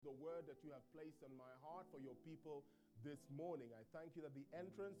that you have placed on my heart for your people this morning. I thank you that the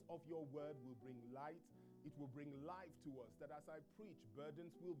entrance of your word will bring light. It will bring life to us, that as I preach,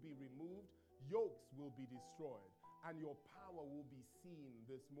 burdens will be removed, yokes will be destroyed, and your power will be seen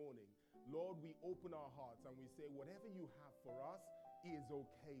this morning. Lord, we open our hearts and we say, whatever you have for us is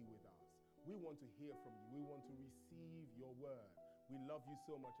okay with us. We want to hear from you. We want to receive your word. We love you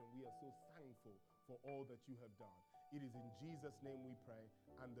so much, and we are so thankful for all that you have done. It is in Jesus' name we pray.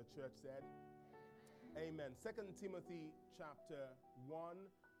 And the church said, amen. 2 Timothy chapter 1,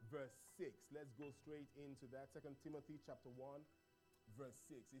 verse 6. Let's go straight into that. 2 Timothy chapter 1, verse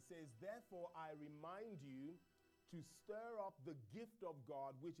 6. It says, therefore I remind you to stir up the gift of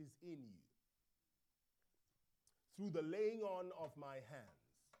God which is in you through the laying on of my hands.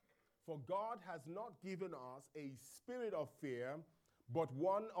 For God has not given us a spirit of fear, but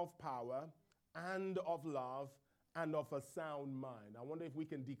one of power and of love and of a sound mind. I wonder if we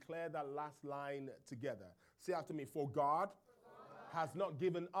can declare that last line together. Say after me, for God has not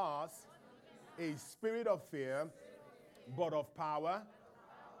given us a spirit of fear, but of power,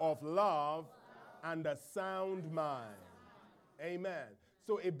 of love, and a sound mind. Amen.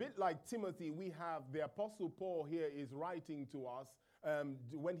 So a bit like Timothy, we have the Apostle Paul here is writing to us.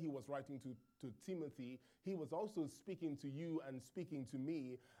 When he was writing to Timothy, he was also speaking to you and speaking to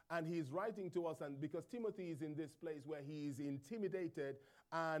me. And he's writing to us, and because Timothy is in this place where he is intimidated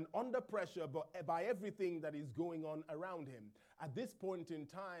and under pressure by everything that is going on around him. At this point in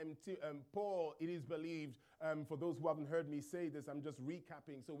time, Paul, it is believed, for those who haven't heard me say this, I'm just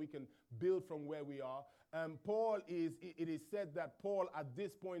recapping so we can build from where we are. It is said that Paul at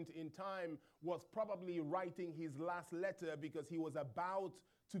this point in time was probably writing his last letter because he was about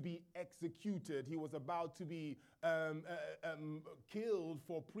to be executed. He was about to be killed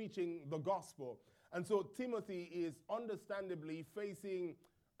for preaching the gospel. And so Timothy is understandably facing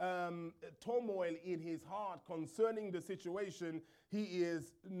turmoil in his heart concerning the situation. He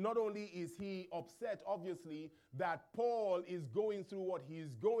is, not only is he upset, obviously, that Paul is going through what he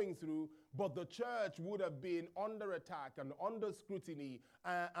is going through, but the church would have been under attack and under scrutiny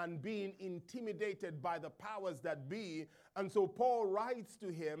and being intimidated by the powers that be. And so Paul writes to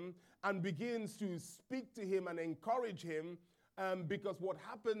him and begins to speak to him and encourage him. Because what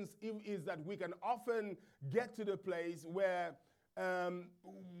happens is that we can often get to the place where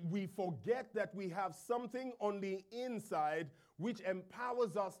we forget that we have something on the inside which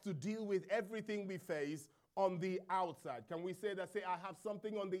empowers us to deal with everything we face on the outside. Can we say that? Say, I have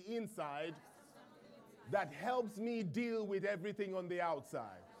something on the inside that helps me deal with everything on the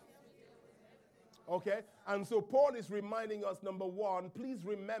outside. Okay? And so Paul is reminding us, number one, please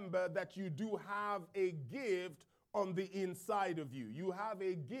remember that you do have a gift on the inside of you. You have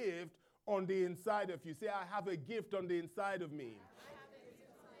a gift on the inside of you. Say, I have a gift on the inside of me.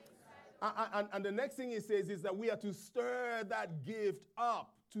 And the next thing he says is that we are to stir that gift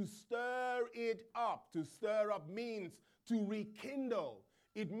up. To stir it up. To stir up means to rekindle.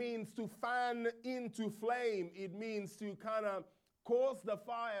 It means to fan into flame. It means to kind of cause the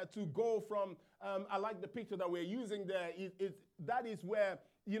fire to go from, I like the picture that we're using there. That is where,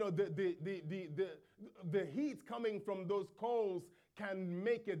 you know, the heat coming from those coals can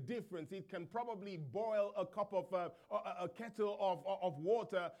make a difference. It can probably boil a cup of a kettle of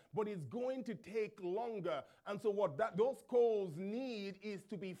water, but it's going to take longer. And so what those coals need is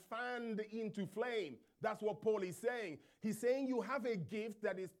to be fanned into flame. That's what Paul is saying. He's saying you have a gift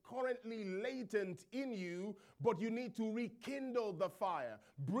that is currently latent in you, but you need to rekindle the fire,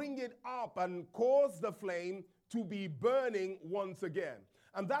 bring it up and cause the flame to be burning once again.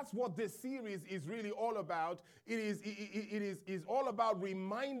 And that's what this series is really all about. It is all about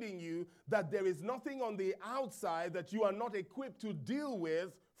reminding you that there is nothing on the outside that you are not equipped to deal with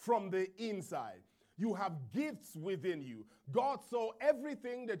from the inside. You have gifts within you. God saw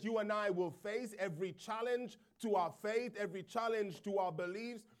everything that you and I will face, every challenge to our faith, every challenge to our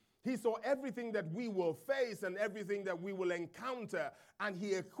beliefs. He saw everything that we will face and everything that we will encounter. And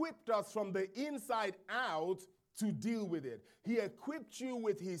he equipped us from the inside out to deal with it. He equipped you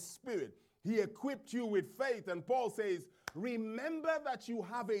with his spirit. He equipped you with faith. And Paul says, remember that you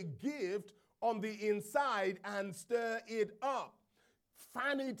have a gift on the inside and stir it up.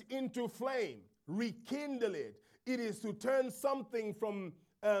 Fan it into flame. Rekindle it. It is to turn something from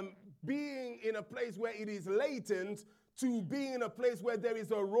being in a place where it is latent to being in a place where there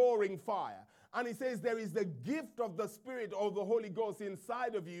is a roaring fire. And he says there is the gift of the Spirit of the Holy Ghost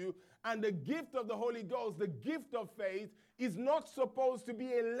inside of you. And the gift of the Holy Ghost, the gift of faith, is not supposed to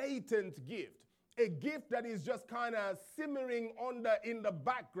be a latent gift. A gift that is just kind of simmering under in the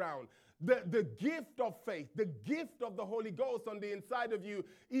background. The gift of faith, the gift of the Holy Ghost on the inside of you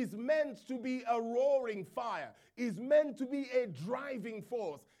is meant to be a roaring fire, is meant to be a driving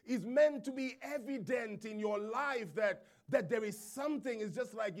force, is meant to be evident in your life that there is something. It's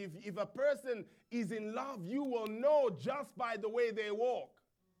just like if a person is in love, you will know just by the way they walk.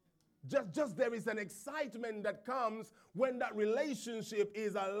 Just there is an excitement that comes when that relationship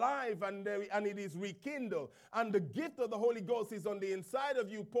is alive and it is rekindled. And the gift of the Holy Ghost is on the inside of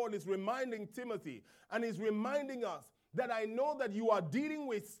you. Paul is reminding Timothy, and he's reminding us that I know that you are dealing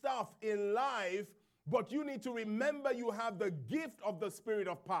with stuff in life, but you need to remember you have the gift of the Spirit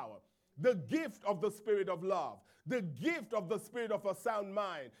of power, the gift of the Spirit of love, the gift of the Spirit of a sound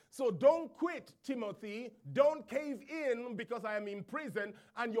mind. So don't quit, Timothy. Don't cave in because I am in prison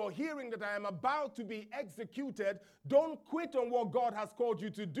and you're hearing that I am about to be executed. Don't quit on what God has called you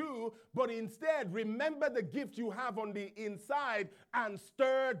to do, but instead remember the gift you have on the inside and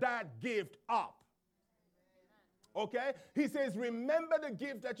stir that gift up. Okay? He says, remember the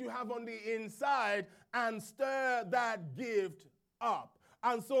gift that you have on the inside and stir that gift up.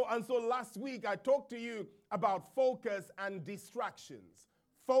 And so last week I talked to you about focus and distractions.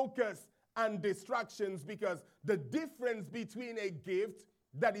 Focus and distractions, because the difference between a gift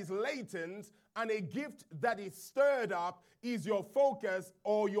that is latent and a gift that is stirred up is your focus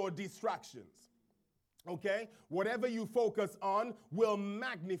or your distractions. Okay? Whatever you focus on will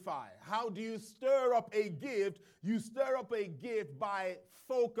magnify. How do you stir up a gift? You stir up a gift by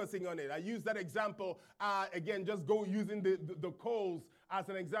focusing on it. I use that example, again, just go using the coals as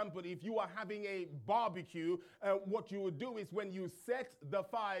an example. If you are having a barbecue, what you would do is when you set the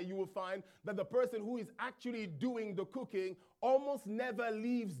fire, you will find that the person who is actually doing the cooking almost never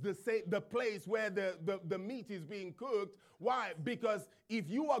leaves the place where the meat is being cooked. Why? Because if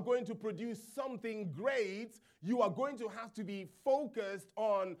you are going to produce something great, you are going to have to be focused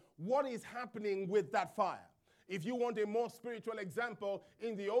on what is happening with that fire. If you want a more spiritual example,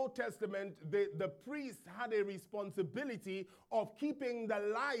 in the Old Testament, the priest had a responsibility of keeping the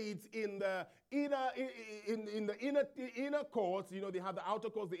lights in the inner courts. You know, they have the outer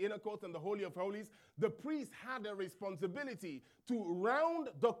courts, the inner courts, and the Holy of Holies. The priest had a responsibility to round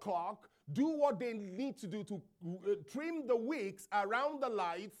the clock, do what they need to do to trim the wicks around the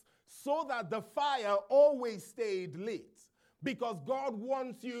lights so that the fire always stayed lit. Because God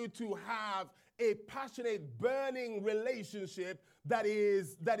wants you to have a passionate, burning relationship that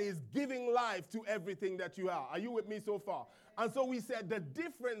is giving life to everything that you are. Are you with me so far? And so we said the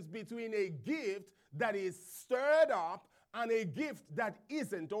difference between a gift that is stirred up and a gift that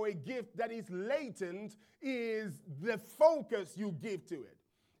isn't, or a gift that is latent, is the focus you give to it.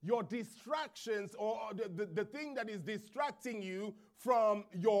 Your distractions, or the thing that is distracting you from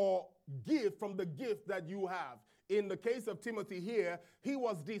your gift, from the gift that you have. In the case of Timothy here, he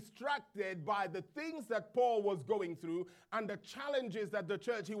was distracted by the things that Paul was going through and the challenges that the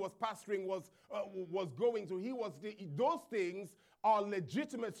church he was pastoring was going through. Those things are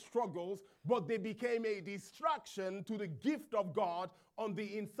legitimate struggles, but they became a distraction to the gift of God on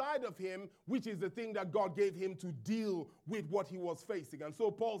the inside of him, which is the thing that God gave him to deal with what he was facing. And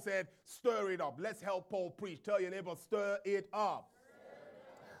so Paul said, stir it up. Let's help Paul preach. Tell your neighbor, stir it up.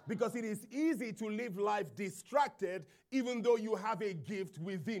 Because it is easy to live life distracted even though you have a gift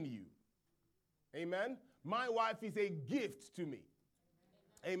within you. Amen? My wife is a gift to me.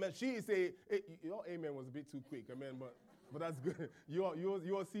 Amen. She is your amen was a bit too quick. Amen. But that's good. You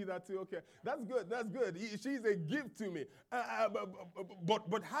all see that too? Okay. That's good. That's good. She's a gift to me.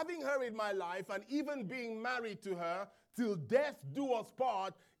 But having her in my life and even being married to her till death do us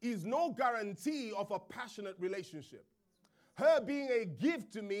part is no guarantee of a passionate relationship. Her being a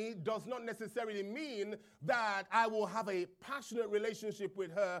gift to me does not necessarily mean that I will have a passionate relationship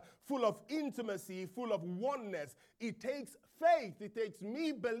with her, full of intimacy, full of oneness. It takes faith. It takes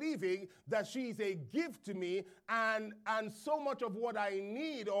me believing that she is a gift to me, and so much of what I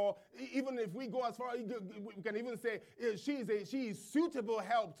need, or even if we go as far, we can even say she is suitable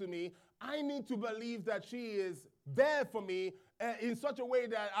help to me. I need to believe that she is there for me in such a way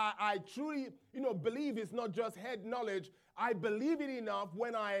that I truly, believe it's not just head knowledge. I believe it enough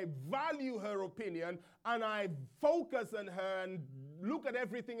when I value her opinion and I focus on her and look at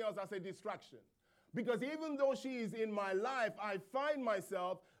everything else as a distraction. Because even though she is in my life, I find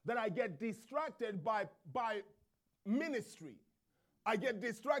myself that I get distracted by ministry. I get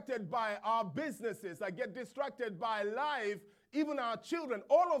distracted by our businesses. I get distracted by life, even our children.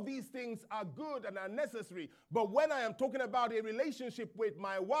 All of these things are good and are necessary. But when I am talking about a relationship with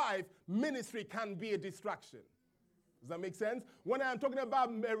my wife, ministry can be a distraction. Does that make sense? When I'm talking about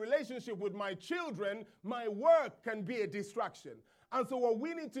a relationship with my children, my work can be a distraction. And so what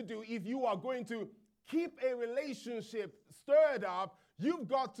we need to do, if you are going to keep a relationship stirred up,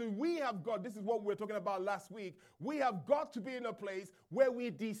 we have got, this is what we were talking about last week, we have got to be in a place where we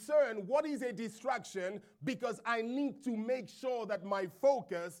discern what is a distraction, because I need to make sure that my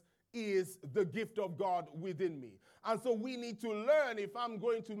focus is the gift of God within me. And so we need to learn, if I'm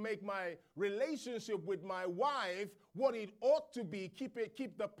going to make my relationship with my wife what it ought to be, keep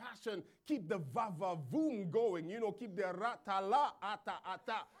the passion, keep the vavavoom going, keep the ratala ata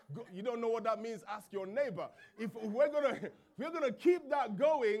ata. You don't know what that means? Ask your neighbor. If we're gonna keep that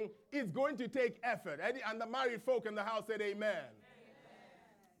going, it's going to take effort. And the married folk in the house said amen. Amen.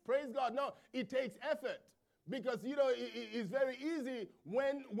 Praise God. No, it takes effort. Because, it's very easy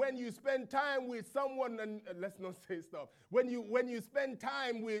when you spend time with someone, and let's not say stuff. When you spend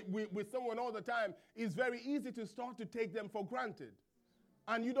time with someone all the time, it's very easy to start to take them for granted.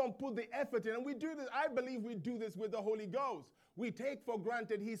 And you don't put the effort in. And we do this, I believe we do this with the Holy Ghost. We take for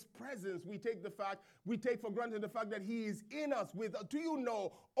granted his presence. We take for granted the fact that he is in us. Do you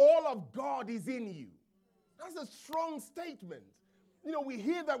know all of God is in you? That's a strong statement. We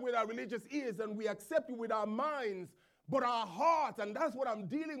hear that with our religious ears and we accept it with our minds, but our hearts, and that's what I'm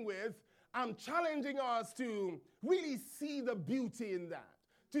dealing with, I'm challenging us to really see the beauty in that,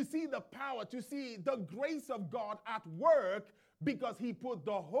 to see the power, to see the grace of God at work, because he put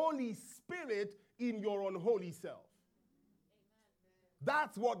the Holy Spirit in your unholy self.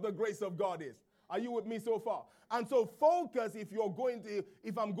 That's what the grace of God is. Are you with me so far? And so focus, if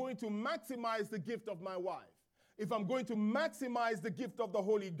I'm going to maximize the gift of my wife, if I'm going to maximize the gift of the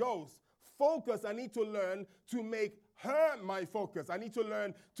Holy Ghost, focus, I need to learn to make her my focus. I need to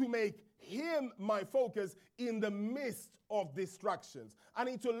learn to make him my focus in the midst of distractions. I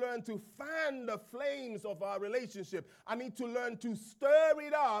need to learn to fan the flames of our relationship. I need to learn to stir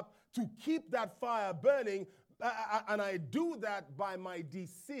it up, to keep that fire burning. And I do that by my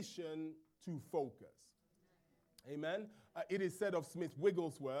decision to focus. Amen. It is said of Smith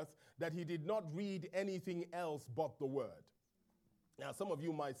Wigglesworth that he did not read anything else but the word. Now, some of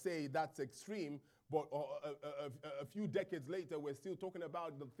you might say that's extreme, but a few decades later, we're still talking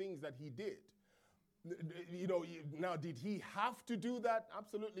about the things that he did. Now, did he have to do that?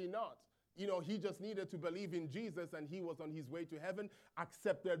 Absolutely not. He just needed to believe in Jesus and he was on his way to heaven,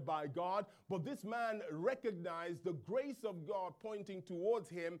 accepted by God. But this man recognized the grace of God pointing towards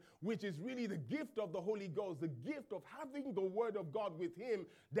him, which is really the gift of the Holy Ghost, the gift of having the word of God with him,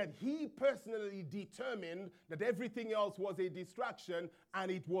 that he personally determined that everything else was a distraction and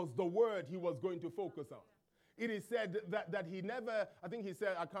it was the word he was going to focus on. It is said that he never, I think he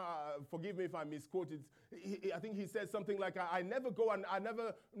said, forgive me if I misquoted, I think he said something like, I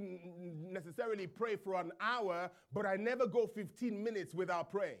never necessarily pray for an hour, but I never go 15 minutes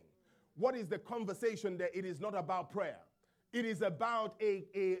without praying. What is the conversation there? It is not about prayer. It is about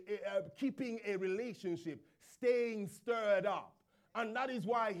keeping a relationship, staying stirred up. And that is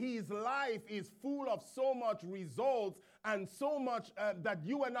why his life is full of so much results and so much that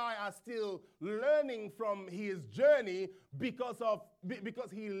you and I are still learning from his journey because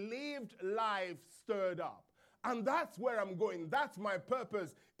he lived life stirred up. And that's where I'm going. That's my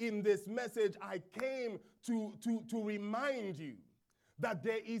purpose in this message. I came to remind you that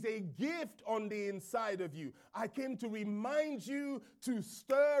there is a gift on the inside of you. I came to remind you to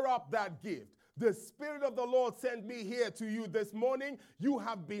stir up that gift. The Spirit of the Lord sent me here to you this morning. You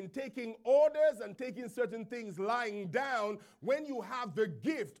have been taking orders and taking certain things lying down when you have the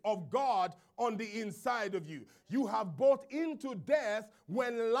gift of God on the inside of you. You have bought into death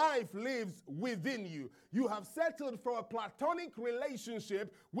when life lives within you. You have settled for a platonic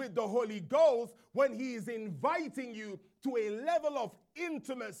relationship with the Holy Ghost when he is inviting you to a level of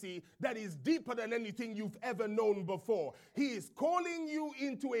intimacy that is deeper than anything you've ever known before. He is calling you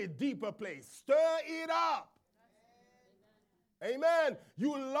into a deeper place. Stir it up. Amen.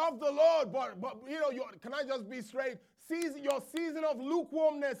 You love the Lord, but can I just be straight? Your season of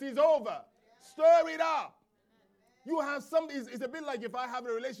lukewarmness is over. Stir it up. You have it's a bit like if I have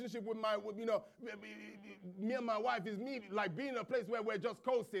a relationship with me and my wife, is me like being in a place where we're just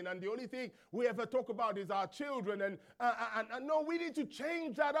coasting and the only thing we ever talk about is our children. And no, we need to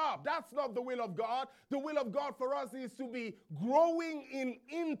change that up. That's not the will of God. The will of God for us is to be growing in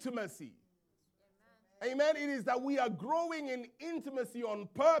intimacy. Amen. It is that we are growing in intimacy on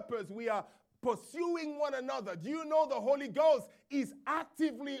purpose. We are pursuing one another. Do you know the Holy Ghost is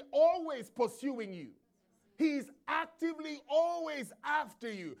actively always pursuing you? He's actively always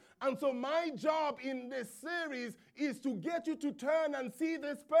after you. And so my job in this series is to get you to turn and see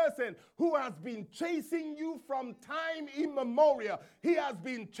this person who has been chasing you from time immemorial. He has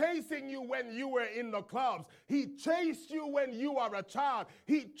been chasing you when you were in the clubs. He chased you when you were a child.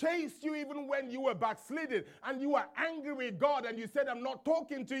 He chased you even when you were backslidden and you were angry with God and you said, I'm not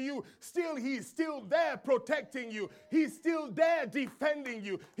talking to you. Still, he's still there protecting you. He's still there defending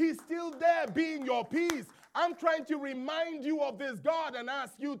you. He's still there being your peace. I'm trying to remind you of this God and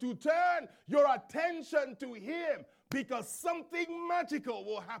ask you to turn your attention to him because something magical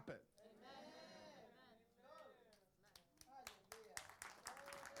will happen.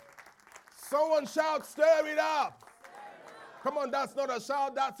 Someone shout, stir it up. Come on, that's not a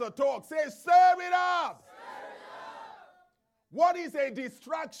shout, that's a talk. Say, stir it up. What is a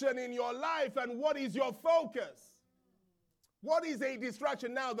distraction in your life and what is your focus? What is a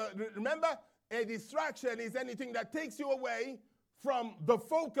distraction? Now, remember, a distraction is anything that takes you away from the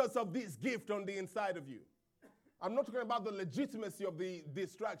focus of this gift on the inside of you. I'm not talking about the legitimacy of the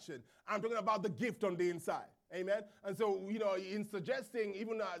distraction. I'm talking about the gift on the inside. Amen? And so, in suggesting,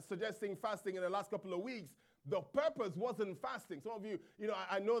 suggesting fasting in the last couple of weeks, the purpose wasn't fasting. Some of you,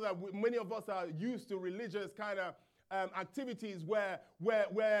 I know that many of us are used to religious kind of activities where you're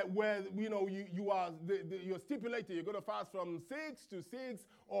stipulated you're going to fast from 6 to 6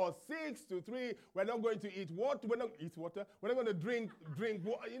 or 6 to 3. We're not going to eat water. We're not eat water. We're not going to drink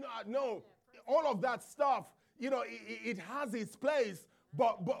water. No, all of that stuff. It has its place.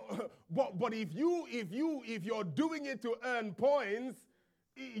 But if you're doing it to earn points,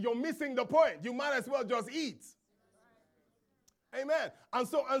 you're missing the point. You might as well just eat. Amen. And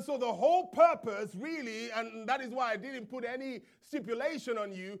so the whole purpose really, and that is why I didn't put any stipulation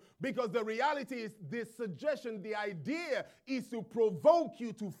on you, because the reality is this suggestion, the idea is to provoke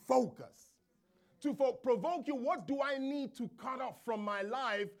you to focus. To provoke you, what do I need to cut off from my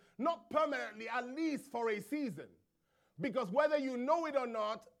life, not permanently, at least for a season? Because whether you know it or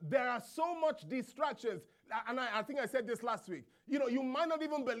not, there are so much distractions. And I think I said this last week. You might not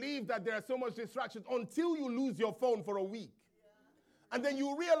even believe that there are so much distractions until you lose your phone for a week. And then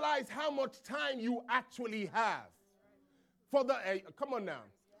you realize how much time you actually have. Come on now.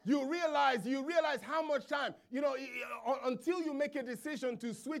 You realize how much time, until you make a decision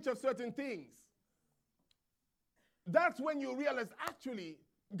to switch off certain things. That's when you realize, actually,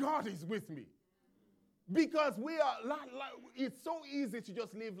 God is with me. Because it's so easy to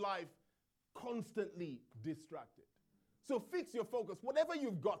just live life constantly distracted. So fix your focus, whatever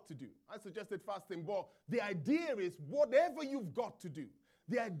you've got to do. I suggested fasting, but the idea is whatever you've got to do.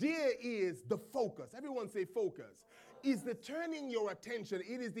 The idea is the focus. Everyone say focus. Is the turning your attention.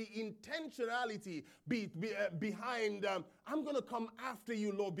 It is the intentionality behind, I'm going to come after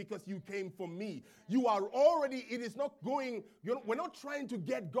you, Lord, because you came for me. You are already, it is not going, we're not trying to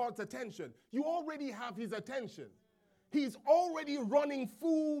get God's attention. You already have his attention. He's already running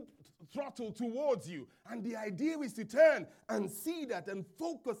full throttle towards you. And the idea is to turn and see that and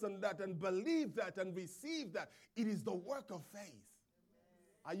focus on that and believe that and receive that. It is the work of faith.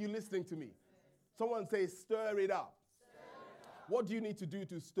 Are you listening to me? Someone say, stir it up. What do you need to do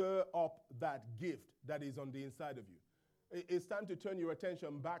to stir up that gift that is on the inside of you? It's time to turn your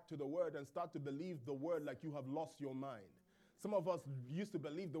attention back to the word and start to believe the word like you have lost your mind. Some of us used to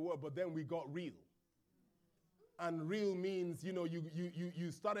believe the word, but then we got real. And real means,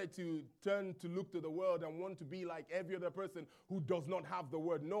 you started to turn to look to the world and want to be like every other person who does not have the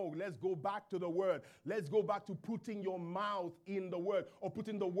word. No, let's go back to the word. Let's go back to putting your mouth in the word, or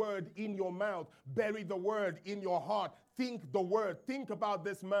putting the word in your mouth. Bury the word in your heart. Think the word. Think about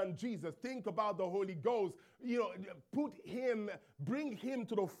this man, Jesus. Think about the Holy Ghost. Bring him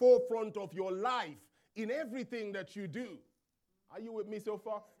to the forefront of your life in everything that you do. Are you with me so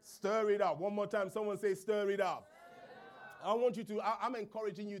far? Stir it up. One more time. Someone say, stir it up. I'm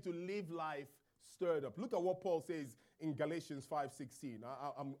encouraging you to live life stirred up. Look at what Paul says in Galatians 5:16.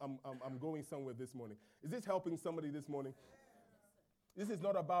 I'm going somewhere this morning. Is this helping somebody this morning? This is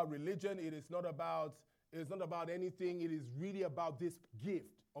not about religion. It is not about anything. It is really about this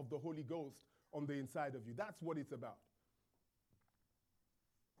gift of the Holy Ghost on the inside of you. That's what it's about.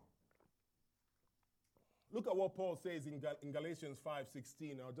 Look at what Paul says in Galatians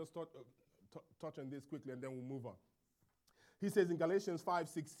 5:16. I'll just touch on this quickly and then we'll move on. He says in Galatians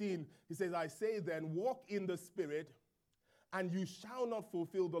 5:16, he says, I say then, walk in the Spirit, and you shall not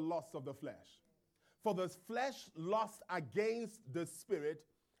fulfill the lusts of the flesh. For the flesh lusts against the Spirit,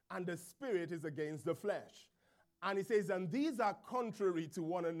 and the Spirit is against the flesh. And he says, and these are contrary to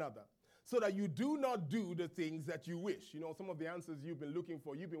one another, so that you do not do the things that you wish. Some of the answers you've been looking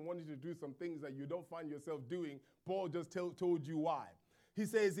for, you've been wanting to do some things that you don't find yourself doing. Paul just told you why.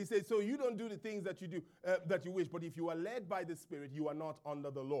 He says, so you don't do the things that you do, that you wish, but if you are led by the Spirit, you are not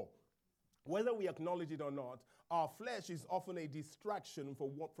under the law. Whether we acknowledge it or not, our flesh is often a distraction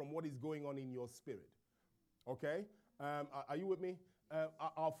from what is going on in your spirit. Okay? Are you with me?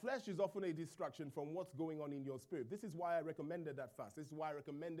 Our flesh is often a distraction from what's going on in your spirit. This is why I recommended that fast. This is why I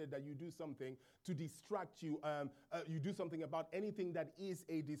recommended that you do something to distract you. You do something about anything that is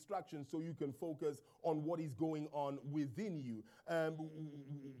a distraction so you can focus on what is going on within you.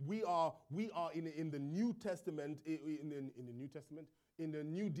 We are in the New Testament, in the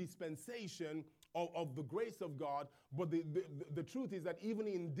new dispensation of the grace of God. But the truth is that even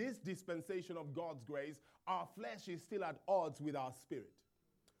in this dispensation of God's grace, our flesh is still at odds with our spirit.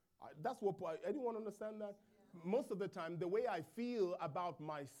 That's what, anyone understand that? Yeah. Most of the time, the way I feel about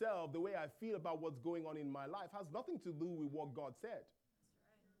myself, the way I feel about what's going on in my life has nothing to do with what God said.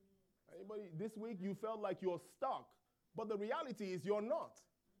 Right. Anybody, this week you felt like you're stuck, but the reality is you're not.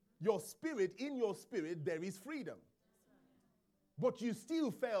 Your spirit, in your spirit, there is freedom. But you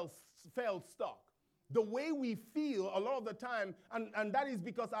still felt stuck. The way we feel a lot of the time, and that is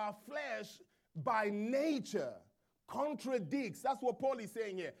because our flesh by nature contradicts. That's what Paul is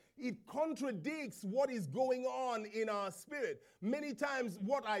saying here. It contradicts what is going on in our spirit. Many times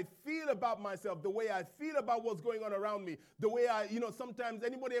what I feel about myself, the way I feel about what's going on around me, the way sometimes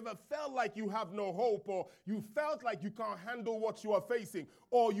anybody ever felt like you have no hope, or you felt like you can't handle what you are facing,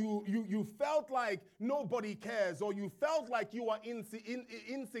 or you felt like nobody cares, or you felt like you are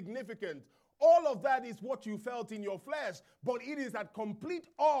insignificant. All of that is what you felt in your flesh, but it is at complete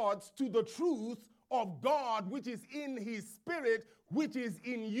odds to the truth of God, which is in his spirit, which is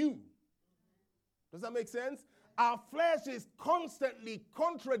in you. Does that make sense? Our flesh is constantly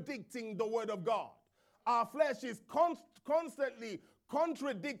contradicting the word of God. Our flesh is constantly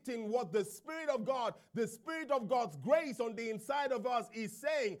contradicting what the Spirit of God, the Spirit of God's grace on the inside of us is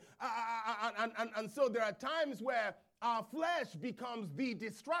saying. And so there are times where our flesh becomes the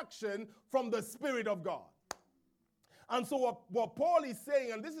distraction from the Spirit of God. And so what Paul is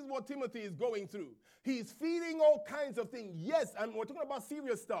saying, and this is what Timothy is going through, he's feeling all kinds of things. Yes, and we're talking about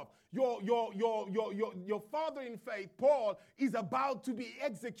serious stuff. Your father in faith, Paul, is about to be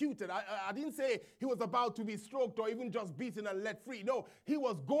executed. I didn't say he was about to be stroked or even just beaten and let free. No, he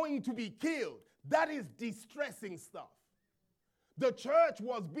was going to be killed. That is distressing stuff. The church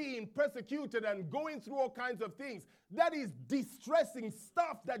was being persecuted and going through all kinds of things. That is distressing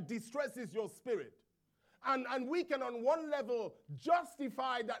stuff that distresses your spirit. And we can, on one level,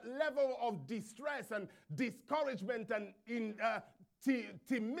 justify that level of distress and discouragement and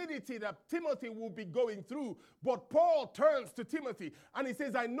timidity that Timothy will be going through. But Paul turns to Timothy and he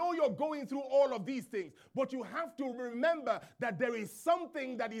says, I know you're going through all of these things, but you have to remember that there is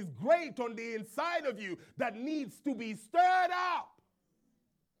something that is great on the inside of you that needs to be stirred up.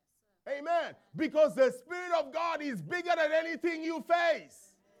 Amen. Because the Spirit of God is bigger than anything you face.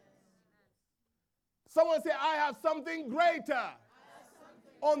 Someone say, I have something greater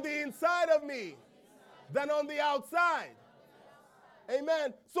on the inside of me than on the outside.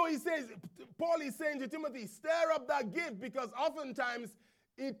 Amen. So he says, Paul is saying to Timothy, stir up that gift, because oftentimes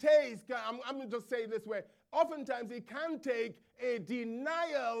it takes, I'm going to just say it this way, oftentimes it can take a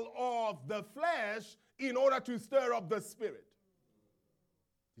denial of the flesh in order to stir up the spirit.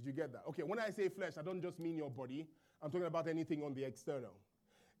 Did you get that? Okay, when I say flesh, I don't just mean your body. I'm talking about anything on the external.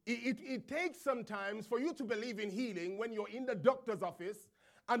 It takes sometimes for you to believe in healing when you're in the doctor's office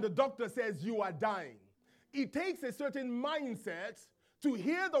and the doctor says you are dying. It takes a certain mindset to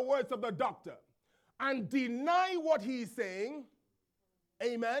hear the words of the doctor and deny what he's saying,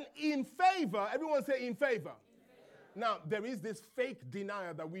 amen, in favor. Everyone say in favor. Now, there is this fake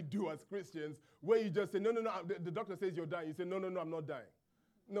denial that we do as Christians where you just say, no, the doctor says you're dying. You say, no, I'm not dying.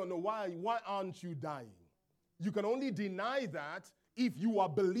 No, why aren't you dying? You can only deny that if you are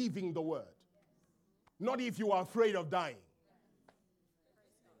believing the word, not if you are afraid of dying.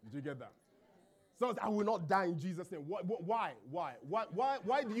 Did you get that? So I will not die in Jesus' name. Why?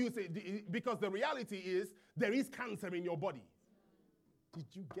 Why do you say? Because the reality is there is cancer in your body. Did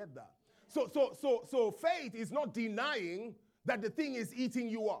you get that? So faith is not denying that the thing is eating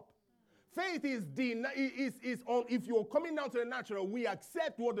you up. Faith is on, if you're coming down to the natural, we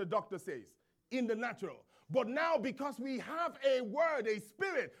accept what the doctor says in the natural. But now, because we have a word, a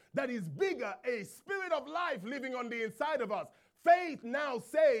spirit that is bigger, a spirit of life living on the inside of us, Faith now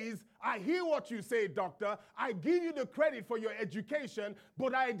says, I hear what you say, doctor. I give you the credit for your education,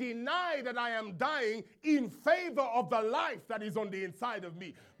 but I deny that I am dying in favor of the life that is on the inside of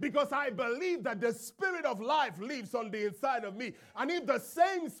me. Because I believe that the spirit of life lives on the inside of me. And if the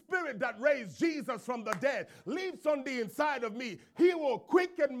same spirit that raised Jesus from the dead lives on the inside of me, he will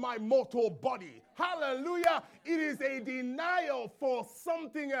quicken my mortal body. Hallelujah. It is a denial for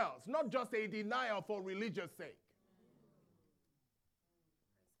something else, not just a denial for religious sake.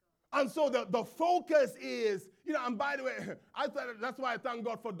 And so the focus is, and by the way, that's why I thank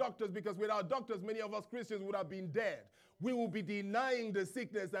God for doctors, because without doctors, many of us Christians would have been dead. We will be denying the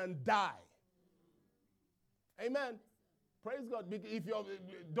sickness and die. Amen. Praise God.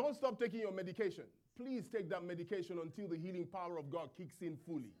 Don't stop taking your medication. Please take that medication until the healing power of God kicks in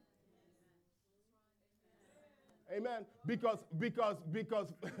fully. Amen. Because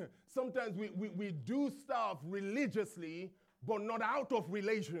sometimes we do stuff religiously, but not out of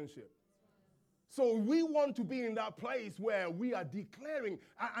relationship. So we want to be in that place where we are declaring,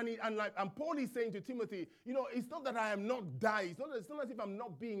 and Paul is saying to Timothy, it's not that I am not dying. It's not as if I'm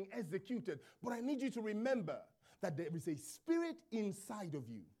not being executed, but I need you to remember that there is a spirit inside of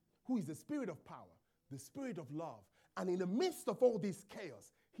you who is the spirit of power, the spirit of love. And in the midst of all this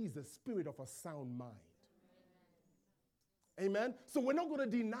chaos, he's the spirit of a sound mind. Amen. So we're not going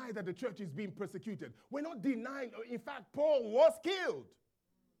to deny that the church is being persecuted. We're not denying. In fact, Paul was killed.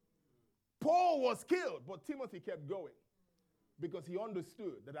 Paul was killed, but Timothy kept going because he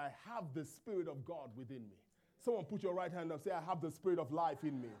understood that I have the Spirit of God within me. Someone put your right hand up. Say, I have the Spirit of life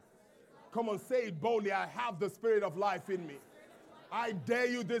in me. Come on, say it boldly. I have the Spirit of life in me. I dare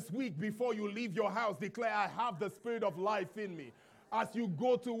you this week before you leave your house, declare, I have the Spirit of life in me. As you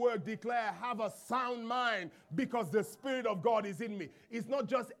go to work, declare, have a sound mind because the Spirit of God is in me. It's not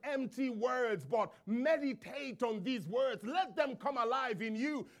just empty words, but meditate on these words. Let them come alive in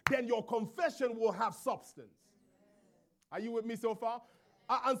you. Then your confession will have substance. Are you with me so far?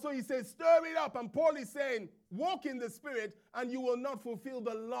 And so he says, stir it up. And Paul is saying, walk in the Spirit and you will not fulfill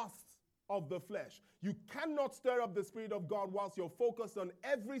the lusts of the flesh. You cannot stir up the Spirit of God whilst you're focused on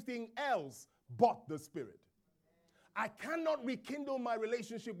everything else but the Spirit. I cannot rekindle my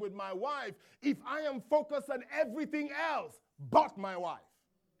relationship with my wife if I am focused on everything else but my wife.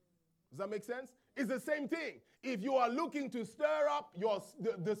 Does that make sense? It's the same thing. If you are looking to stir up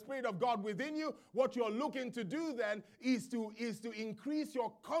the Spirit of God within you, what you're looking to do then is to increase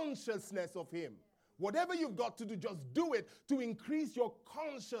your consciousness of him. Whatever you've got to do, just do it to increase your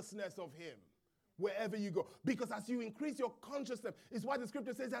consciousness of him. Wherever you go. Because as you increase your consciousness, it's why the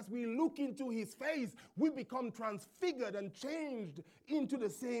scripture says as we look into his face, we become transfigured and changed into the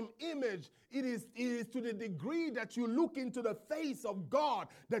same image. It is to the degree that you look into the face of God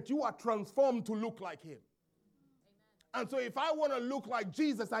that you are transformed to look like him. Amen. And so if I want to look like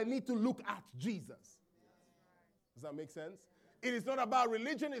Jesus, I need to look at Jesus. Does that make sense? It is not about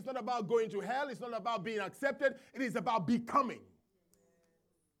religion. It's not about going to hell. It's not about being accepted. It is about becoming.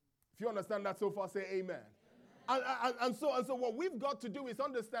 If you understand that so far, say amen. And so what we've got to do is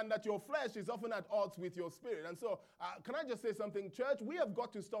understand that your flesh is often at odds with your spirit. And so can I just say something, church? We have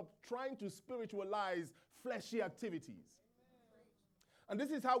got to stop trying to spiritualize fleshy activities. And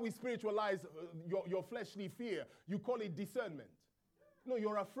this is how we spiritualize your fleshly fear. You call it discernment. No,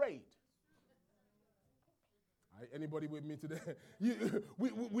 you're afraid. Anybody with me today?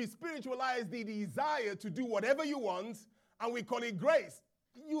 We spiritualize the desire to do whatever you want, and we call it grace.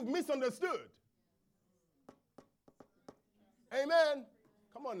 You've misunderstood. Amen.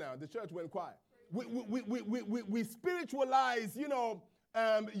 Come on now. The church went quiet. We spiritualize, your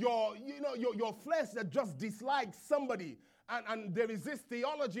flesh that just dislikes somebody. And there is this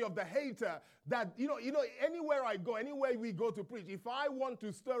theology of the hater that, anywhere I go, anywhere we go to preach, if I want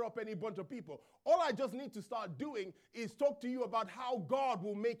to stir up any bunch of people, all I just need to start doing is talk to you about how God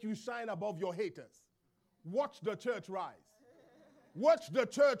will make you shine above your haters. Watch the church rise. Watch the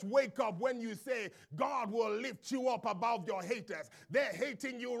church wake up when you say, God will lift you up above your haters. They're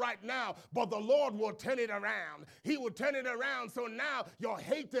hating you right now, but the Lord will turn it around. He will turn it around, so now your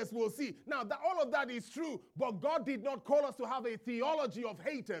haters will see. Now, all of that is true, but God did not call us to have a theology of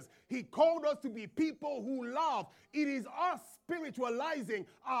haters. He called us to be people who love. It is us spiritualizing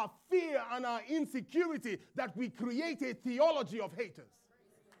our fear and our insecurity that we create a theology of haters.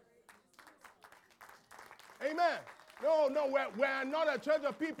 Amen. No, we're not a church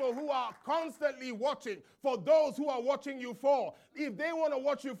of people who are constantly watching for those who are watching you fall. If they want to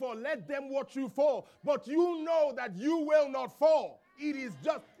watch you fall, let them watch you fall. But you know that you will not fall. It's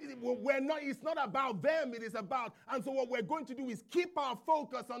not about them, it is about, and so what we're going to do is keep our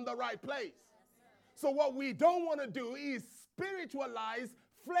focus on the right place. So what we don't want to do is spiritualize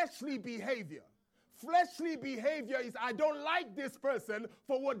fleshly behavior. Fleshly behavior is, I don't like this person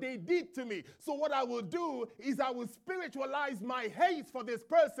for what they did to me. So what I will do is I will spiritualize my hate for this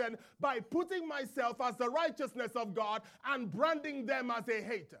person by putting myself as the righteousness of God and branding them as a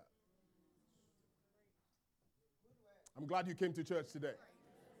hater. I'm glad you came to church today.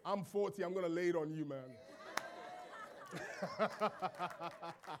 I'm 40. I'm going to lay it on you, man.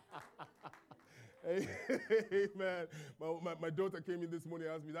 Amen. My daughter came in this morning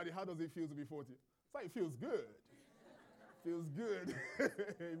and asked me, Daddy, how does it feel to be 40? It's like, it feels good. Feels good.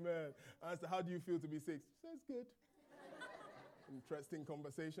 Amen. I said, how do you feel to be 6? She says, good. Interesting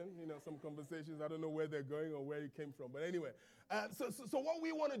conversation. You know, some conversations, I don't know where they're going or where it came from. But anyway, so what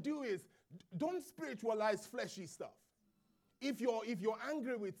we want to do is, don't spiritualize fleshy stuff. If you're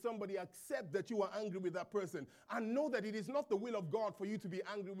angry with somebody, accept that you are angry with that person and know that it is not the will of God for you to be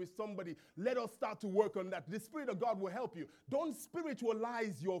angry with somebody. Let us start to work on that. The Spirit of God will help you. Don't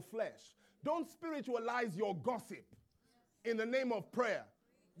spiritualize your flesh. Don't spiritualize your gossip in the name of prayer.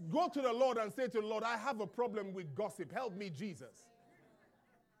 Go to the Lord and say to the Lord, I have a problem with gossip. Help me, Jesus.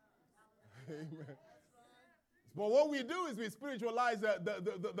 Amen. But what we do is we spiritualize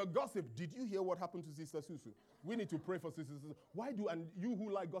the gossip. Did you hear what happened to Sister Susu? We need to pray for Sister Susu. And you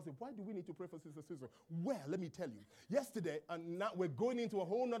who like gossip, why do we need to pray for Sister Susu? Well, let me tell you. Yesterday, and now we're going into a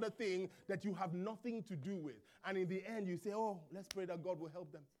whole other thing that you have nothing to do with. And in the end, you say, oh, let's pray that God will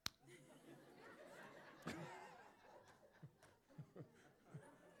help them.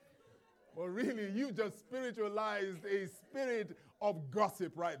 But really, you just spiritualized a spirit of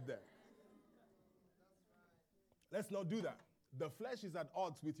gossip right there. Let's not do that. The flesh is at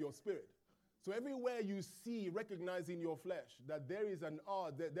odds with your spirit. So everywhere you see, recognize in your flesh that there is an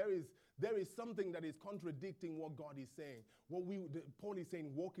odd, that there is something that is contradicting what God is saying. Paul is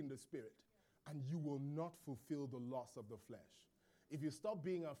saying, walk in the Spirit, and you will not fulfill the lust of the flesh. If you stop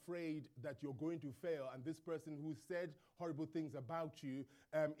being afraid that you're going to fail, and this person who said horrible things about you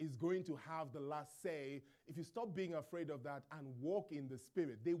is going to have the last say, if you stop being afraid of that and walk in the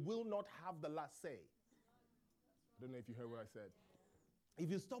Spirit, they will not have the last say. I don't know if you heard what I said.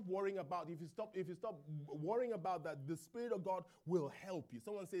 If you stop worrying about that, the Spirit of God will help you.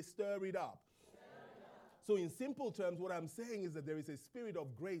 Someone say, stir it up. Stir it up. So in simple terms, what I'm saying is that there is a spirit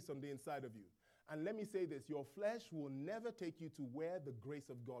of grace on the inside of you. And let me say this, your flesh will never take you to where the grace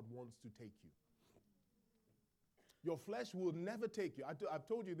of God wants to take you. Your flesh will never take you. I've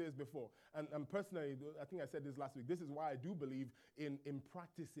told you this before, and personally, I think I said this last week. This is why I do believe in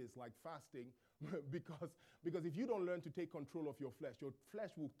practices like fasting, because if you don't learn to take control of your flesh will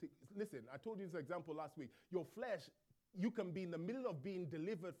listen, I told you this example last week. Your flesh, you can be in the middle of being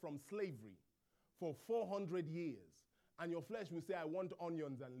delivered from slavery for 400 years, and your flesh will say, I want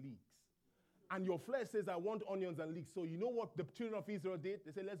onions and leeks. And your flesh says, I want onions and leeks. So you know what the children of Israel did?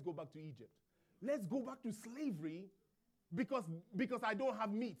 They said, let's go back to Egypt. Let's go back to slavery because I don't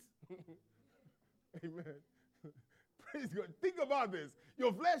have meat. Amen. Praise God. Think about this.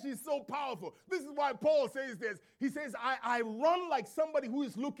 Your flesh is so powerful. This is why Paul says this. He says, I run like somebody who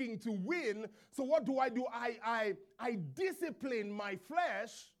is looking to win. So what do? I discipline my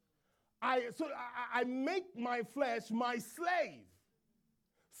flesh. I make my flesh my slave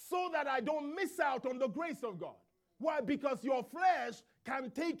so that I don't miss out on the grace of God. Why? Because your flesh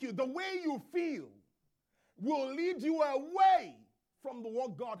can take you. The way you feel will lead you away from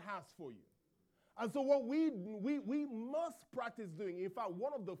what God has for you. And so what we must practice doing, in fact,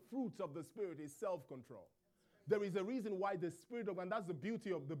 one of the fruits of the Spirit is self-control. There is a reason why the Spirit of, and that's the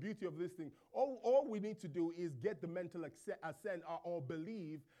beauty of this thing. All we need to do is get the mental assent or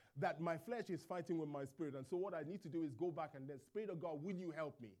believe that my flesh is fighting with my spirit. And so what I need to do is go back and then, Spirit of God, will you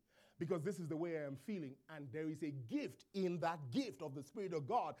help me? Because this is the way I am feeling. And there is a gift in that gift of the Spirit of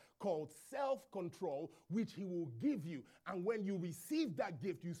God called self-control, which He will give you. And when you receive that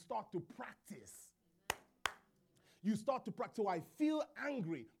gift, you start to practice. You start to practice. So I feel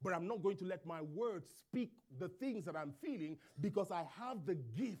angry, but I'm not going to let my words speak the things that I'm feeling because I have the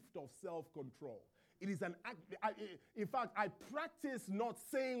gift of self-control. It is an act. In fact, I practice not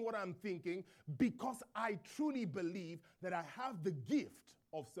saying what I'm thinking because I truly believe that I have the gift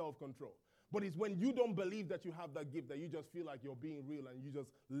of self-control. But it's when you don't believe that you have that gift that you just feel like you're being real and you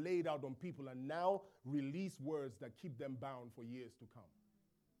just lay it out on people and now release words that keep them bound for years to come.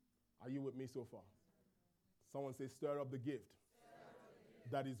 Are you with me so far? Someone say, stir up the gift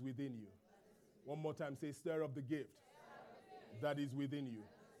that is within you. One more time, say, stir up the gift that is within you.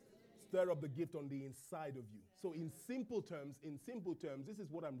 Stir up the gift on the inside of you. So in simple terms, this is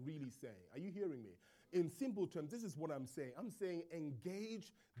what I'm really saying. Are you hearing me? In simple terms, this is what I'm saying. I'm saying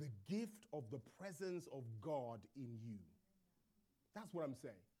engage the gift of the presence of God in you. That's what I'm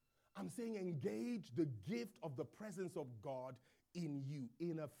saying. I'm saying engage the gift of the presence of God in you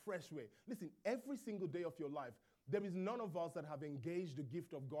in a fresh way. Listen, every single day of your life, there is none of us that have engaged the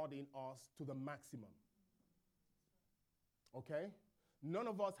gift of God in us to the maximum. Okay? None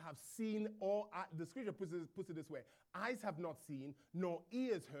of us have seen or, the scripture puts it this way, eyes have not seen, nor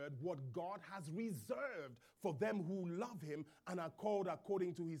ears heard what God has reserved for them who love him and are called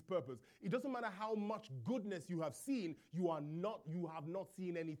according to his purpose. It doesn't matter how much goodness you have seen, you have not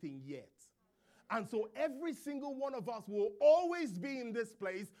seen anything yet. And so every single one of us will always be in this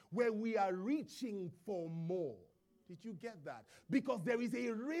place where we are reaching for more. Did you get that? Because there is a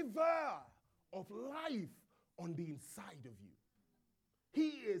river of life on the inside of you.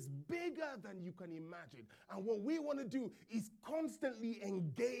 He is bigger than you can imagine. And what we want to do is constantly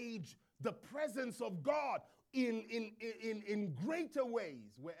engage the presence of God in greater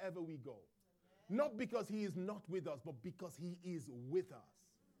ways wherever we go. Not because he is not with us, but because he is with us.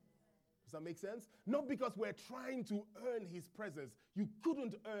 Does that make sense? Not because we're trying to earn his presence. You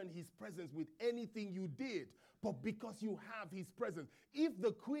couldn't earn his presence with anything you did, but because you have his presence. If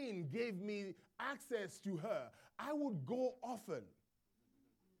the Queen gave me access to her, I would go often.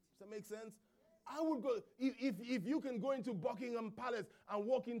 Does that make sense? I would go, if you can go into Buckingham Palace and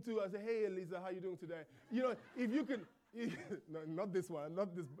walk into and say, hey, Elisa, how you doing today? You know, if you can, no, not this one,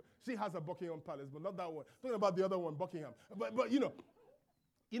 not this, she has a Buckingham Palace, but not that one. I'm talking about the other one, Buckingham. But you know,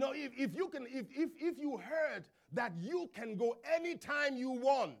 if you can, if you heard that you can go anytime you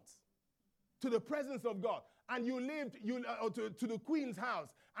want to the presence of God, and you lived to the Queen's house,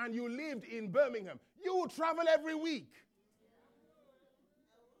 and you lived in Birmingham, you would travel every week.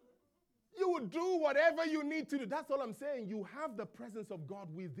 You would do whatever you need to do. That's all I'm saying. You have the presence of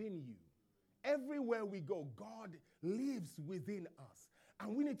God within you. Everywhere we go, God lives within us.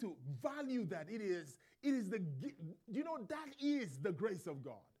 And we need to value that. It is that is the grace of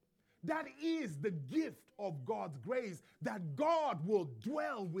God. That is the gift of God's grace, that God will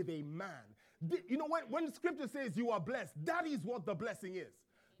dwell with a man. You know, when the scripture says you are blessed, that is what the blessing is.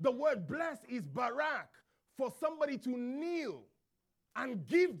 The word blessed is barak, for somebody to kneel and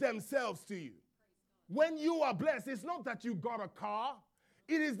give themselves to you. When you are blessed, it's not that you got a car.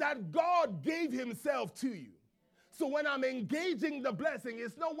 It is that God gave himself to you. So when I'm engaging the blessing,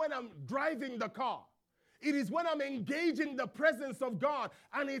 it's not when I'm driving the car. It is when I'm engaging the presence of God,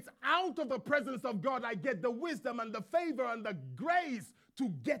 and it's out of the presence of God I get the wisdom and the favor and the grace to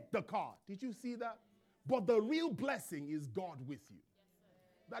get the car. Did you see that? But the real blessing is God with you.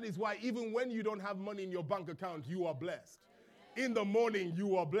 That is why even when you don't have money in your bank account, you are blessed. In the morning,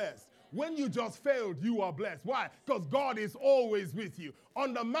 you are blessed. When you just failed, you are blessed. Why? Because God is always with you.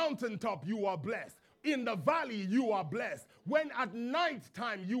 On the mountaintop, you are blessed. In the valley, you are blessed. When at night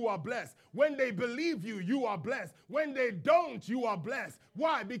time, you are blessed. When they believe you, you are blessed. When they don't, you are blessed.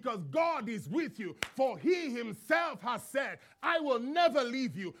 Why? Because God is with you. For he himself has said, I will never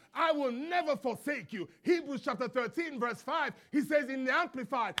leave you. I will never forsake you. Hebrews chapter 13, verse 5, he says in the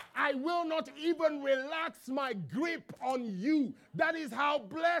Amplified, I will not even relax my grip on you. That is how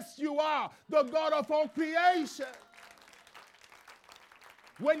blessed you are, the God of all creation.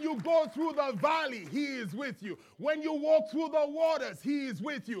 When you go through the valley, he is with you. When you walk through the waters, he is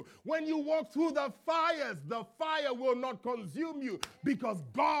with you. When you walk through the fires, the fire will not consume you because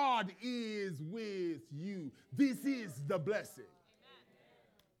God is with you. This is the blessing.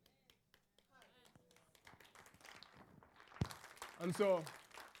 And so,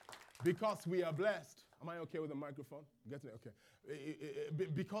 because we are blessed, am I okay with the microphone? Getting it? Okay.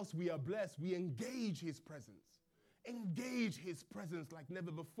 Because we are blessed, we engage his presence. Engage his presence like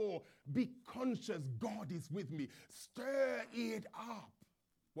never before. Be conscious God is with me. Stir it up.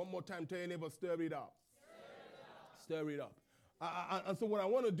 One more time, tell your neighbor, stir it up. Stir it up. And so what I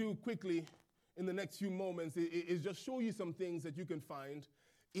want to do quickly in the next few moments is just show you some things that you can find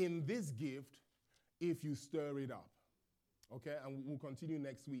in this gift if you stir it up. Okay? And we'll continue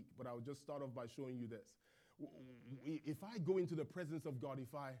next week, but I'll just start off by showing you this. If I go into the presence of God,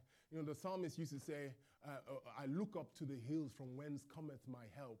 the psalmist used to say, I look up to the hills from whence cometh my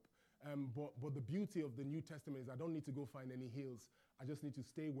help. But the beauty of the New Testament is I don't need to go find any hills. I just need to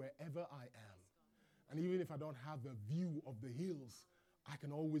stay wherever I am. And even if I don't have a view of the hills, I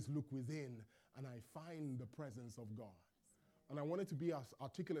can always look within and I find the presence of God. And I wanted to be as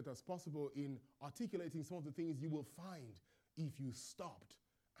articulate as possible in articulating some of the things you will find if you stopped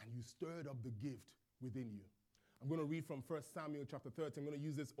and you stirred up the gift within you. I'm going to read from 1 Samuel chapter 30. I'm going to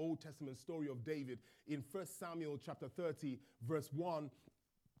use this Old Testament story of David. In 1 Samuel chapter 30, verse 1,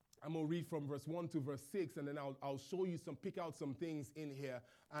 I'm going to read from verse 1 to verse 6, and then I'll show you pick out some things in here,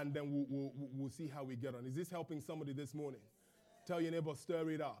 and then we'll see how we get on. Is this helping somebody this morning? Tell your neighbor, stir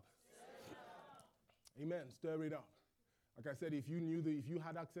it up. Amen. Stir it up. Like I said, if you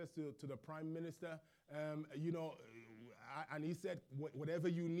had access to the prime minister, and he said, whatever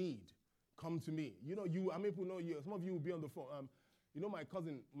you need, come to me. I mean, people know you. Some of you will be on the phone.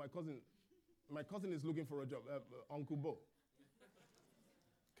 My cousin is looking for a job. Uncle Bo.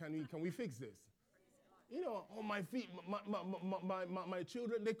 Can we fix this? On my feet, my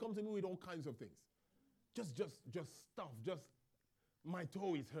children, they come to me with all kinds of things. Just stuff. Just my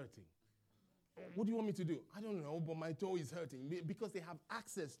toe is hurting. What do you want me to do? I don't know, but my toe is hurting because they have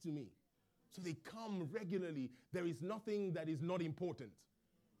access to me. So they come regularly. There is nothing that is not important.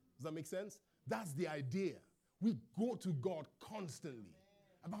 Does that make sense? That's the idea. We go to God constantly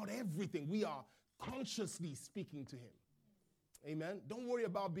about everything. We are consciously speaking to him. Amen? Don't worry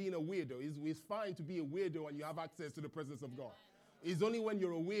about being a weirdo. It's fine to be a weirdo and you have access to the presence of God. It's only when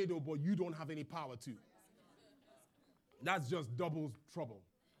you're a weirdo but you don't have any power to. That's just double trouble.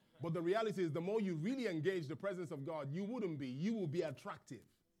 But the reality is the more you really engage the presence of God, you wouldn't be. You will be attractive.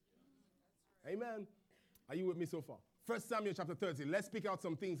 Amen. Are you with me so far? 1 Samuel chapter 30. Let's pick out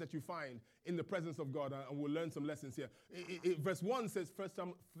some things that you find in the presence of God and we'll learn some lessons here. Verse 1 says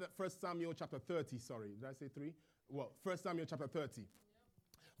 1 Samuel chapter 30. Sorry, did I say 3? Well, 1 Samuel chapter 30.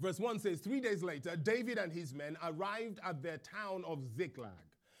 Verse 1 says, 3 days later, David and his men arrived at their town of Ziklag.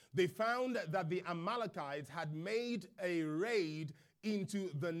 They found that the Amalekites had made a raid into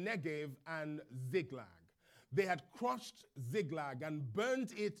the Negev and Ziklag. They had crushed Ziklag and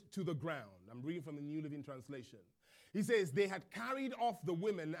burnt it to the ground. I'm reading from the New Living Translation. He says, they had carried off the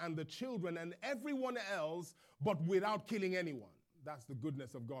women and the children and everyone else, but without killing anyone. That's the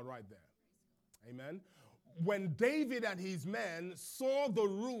goodness of God right there. Amen. When David and his men saw the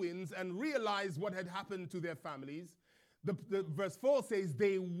ruins and realized what had happened to their families, the verse 4 says,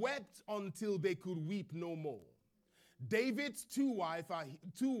 they wept until they could weep no more. David's two wives are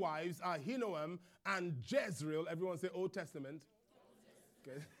Ahinoam and Jezreel. Everyone say Old Testament.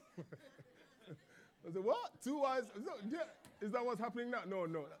 Okay. I said, what? 2 wives? Is that what's happening now? No.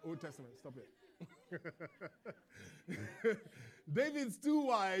 Old Testament. Stop it. David's 2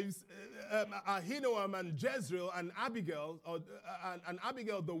 wives, Ahinoam and Jezreel, and Abigail, and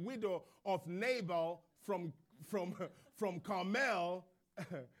Abigail, the widow of Nabal from Carmel.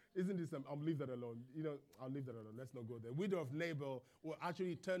 Isn't this? I'll leave that alone. I'll leave that alone. Let's not go there. Widow of Nabal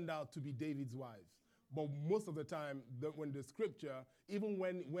actually turned out to be David's wives. But most of the time, when the scripture, even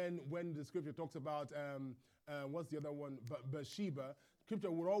when the scripture talks about what's the other one, Bathsheba,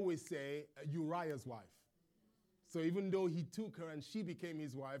 scripture would always say Uriah's wife. So even though he took her and she became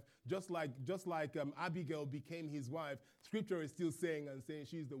his wife, just like Abigail became his wife, scripture is still saying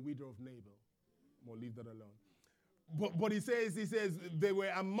she's the widow of Nabal. We'll leave that alone. But he says they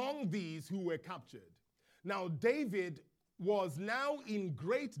were among these who were captured. Now David was now in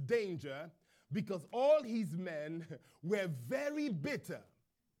great danger because all his men were very bitter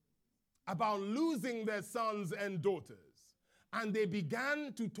about losing their sons and daughters. And they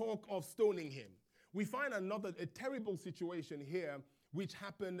began to talk of stoning him. We find a terrible situation here which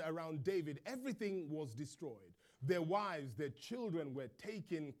happened around David. Everything was destroyed. Their wives, their children were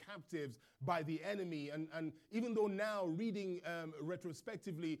taken captives by the enemy. And even though now reading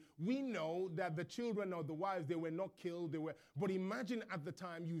retrospectively, we know that the children or the wives, they were not killed. But imagine at the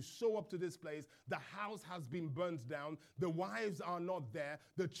time you show up to this place, the house has been burnt down. The wives are not there.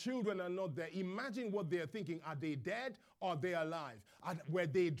 The children are not there. Imagine what they're thinking. Are they dead or are they alive? Were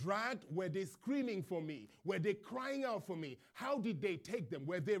they dragged? Were they screaming for me? Were they crying out for me? How did they take them?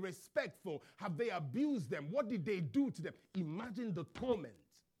 Were they respectful? Have they abused them? What did they do to them? Imagine the torment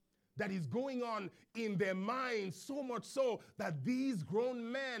that is going on in their minds, so much so that these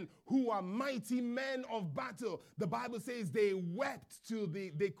grown men who are mighty men of battle, the Bible says they wept till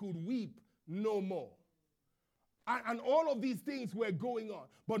they could weep no more. And all of these things were going on.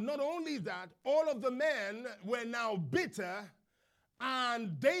 But not only that, all of the men were now bitter,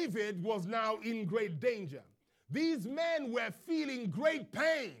 and David was now in great danger. These men were feeling great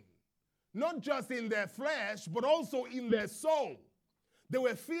pain, not just in their flesh, but also in their soul. They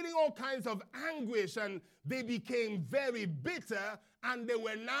were feeling all kinds of anguish, and they became very bitter, and they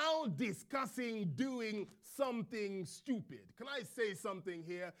were now discussing doing something stupid. Can I say something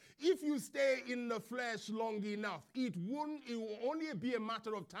here? If you stay in the flesh long enough, it will only be a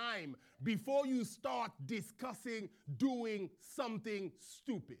matter of time before you start discussing doing something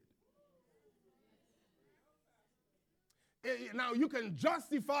stupid. Now you can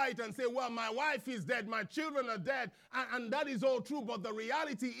justify it and say, well, my wife is dead, my children are dead, and that is all true. But the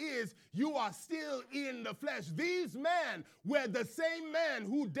reality is you are still in the flesh. These men were the same men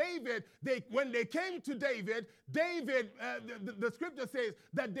who David, when they came to David, the scripture says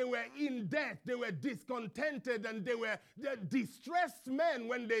that they were in debt, they were discontented, and they were distressed men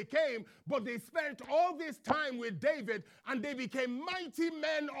when they came. But they spent all this time with David, and they became mighty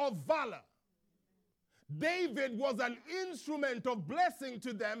men of valor. David was an instrument of blessing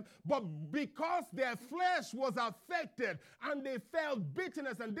to them, but because their flesh was affected and they felt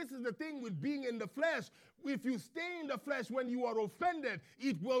bitterness, and this is the thing with being in the flesh, if you stay in the flesh when you are offended,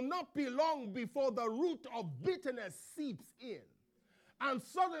 it will not be long before the root of bitterness seeps in. And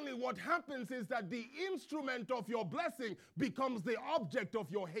suddenly what happens is that the instrument of your blessing becomes the object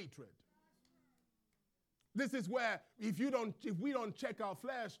of your hatred. This is where if we don't check our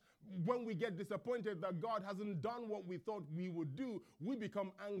flesh, when we get disappointed that God hasn't done what we thought we would do, we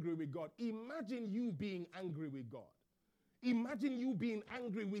become angry with God. Imagine you being angry with God. Imagine you being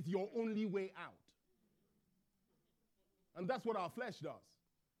angry with your only way out. And that's what our flesh does.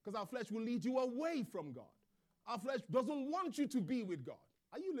 Because our flesh will lead you away from God. Our flesh doesn't want you to be with God.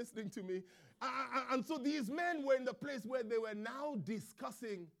 Are you listening to me? And so these men were in the place where they were now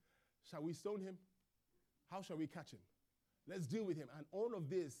discussing, shall we stone him? How shall we catch him? Let's deal with him. And all of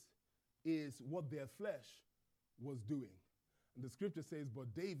this is what their flesh was doing. And the scripture says,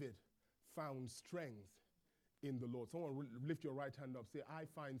 but David found strength in the Lord. Someone lift your right hand up. Say, I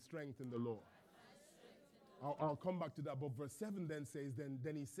find strength in the Lord. I'll come back to that. But verse 7 then says,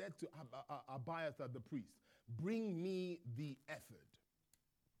 then he said to Abiathar the priest, bring me the ephod.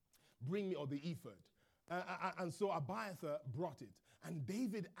 Bring me, or the ephod. And so Abiathar brought it. And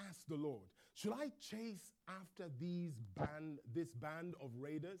David asked the Lord, should I chase after this band of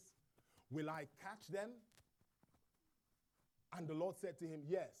raiders? Will I catch them? And the Lord said to him,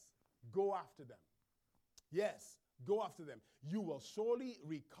 yes, go after them. Yes, go after them. You will surely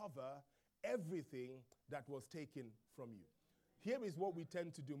recover everything that was taken from you. Here is what we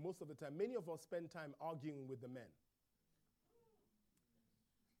tend to do most of the time. Many of us spend time arguing with the men.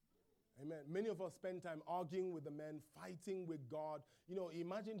 Amen. Many of us spend time arguing with the men, fighting with God. You know,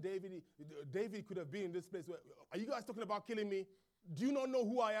 imagine David. David could have been in this place where, are you guys talking about killing me? Do you not know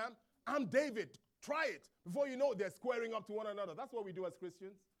who I am? I'm David. Try it. Before you know, they're squaring up to one another. That's what we do as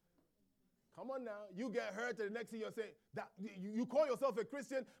Christians. Come on now. You get hurt, and the next thing you're saying, that you call yourself a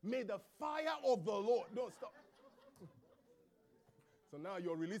Christian, may the fire of the Lord. No, stop. So now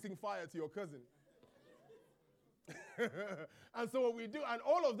you're releasing fire to your cousin. And so what we do, and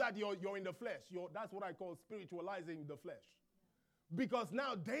all of that, you're in the flesh. That's what I call spiritualizing the flesh. Because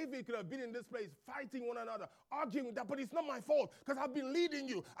now David could have been in this place fighting one another, arguing with that, but it's not my fault because I've been leading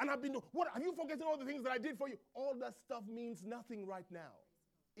you and I've been, what, are you forgetting all the things that I did for you? All that stuff means nothing right now.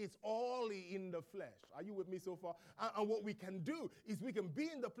 It's all in the flesh. Are you with me so far? And what we can do is we can be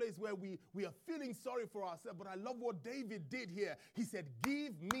in the place where we are feeling sorry for ourselves, but I love what David did here. He said,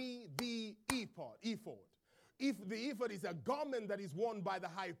 give me the ephod. If the ephod is a garment that is worn by the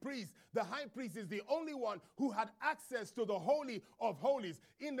high priest is the only one who had access to the Holy of Holies.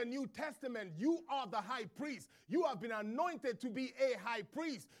 In the New Testament, you are the high priest. You have been anointed to be a high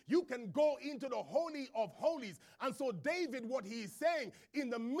priest. You can go into the Holy of Holies. And so David, what he is saying, in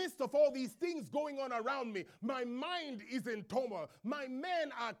the midst of all these things going on around me, my mind is in turmoil. My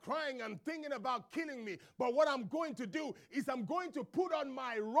men are crying and thinking about killing me. But what I'm going to do is I'm going to put on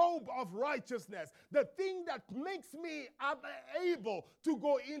my robe of righteousness, the thing that makes me able to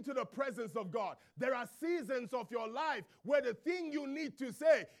go into the presence of God. There are seasons of your life where the thing you need to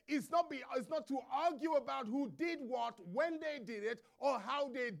say is not to argue about who did what, when they did it, or how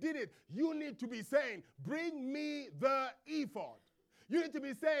they did it. You need to be saying, bring me the ephod. You need to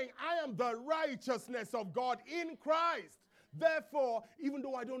be saying, I am the righteousness of God in Christ. Therefore, even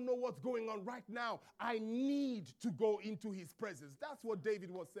though I don't know what's going on right now, I need to go into his presence. That's what David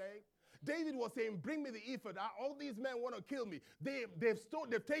was saying. David was saying, bring me the ephod. All these men want to kill me.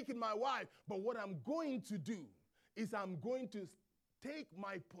 They've taken my wife. But what I'm going to do is I'm going to take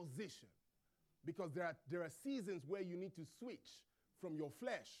my position. Because there are seasons where you need to switch from your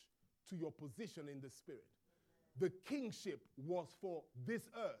flesh to your position in the spirit. The kingship was for this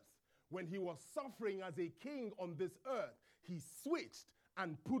earth. When he was suffering as a king on this earth, he switched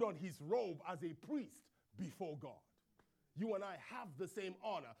and put on his robe as a priest before God. You and I have the same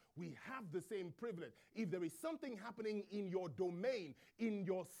honor. We have the same privilege. If there is something happening in your domain, in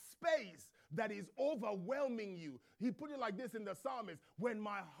your space that is overwhelming you, he put it like this in the Psalmist, when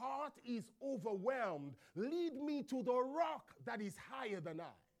my heart is overwhelmed, lead me to the rock that is higher than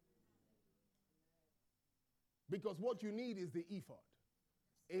I. Because what you need is the ephod.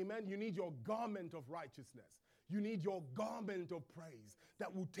 Amen. You need your garment of righteousness. You need your garment of praise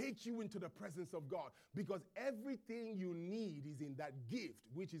that will take you into the presence of God. Because everything you need is in that gift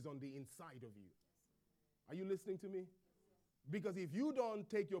which is on the inside of you. Are you listening to me? Because if you don't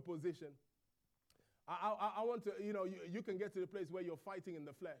take your position, I want to, you can get to the place where you're fighting in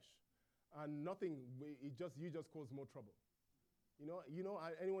the flesh and you just cause more trouble.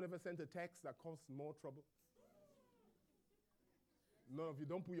 Anyone ever sent a text that caused more trouble? None of you,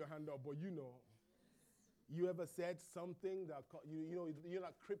 don't put your hand up, but you ever said something that,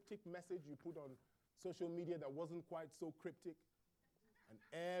 that cryptic message you put on social media that wasn't quite so cryptic, and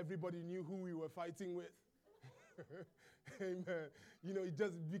everybody knew who you were fighting with? Amen.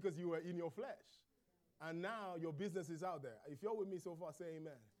 Just because you were in your flesh. And now your business is out there. If you're with me so far, say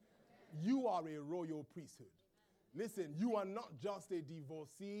amen. You are a royal priesthood. Listen, you are not just a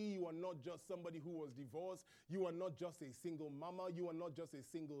divorcee. You are not just somebody who was divorced. You are not just a single mama. You are not just a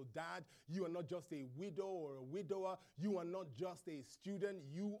single dad. You are not just a widow or a widower. You are not just a student.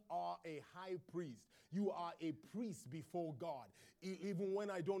 You are a high priest. You are a priest before God. Even when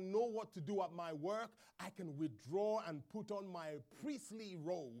I don't know what to do at my work, I can withdraw and put on my priestly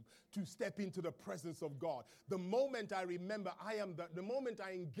robe to step into the presence of God. The moment I remember the moment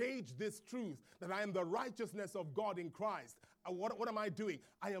I engage this truth that I am the righteousness of God in Christ, what am I doing?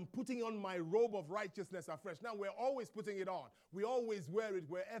 I am putting on my robe of righteousness afresh. Now, we're always putting it on. We always wear it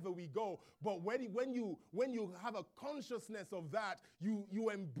wherever we go. But when you have a consciousness of that, you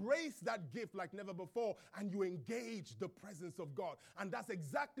embrace that gift like never before, and you engage the presence of God. And that's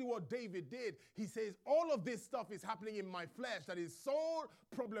exactly what David did. He says, all of this stuff is happening in my flesh that is so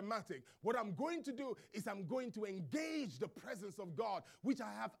problematic. What I'm going to do is I'm going to engage the presence of God, which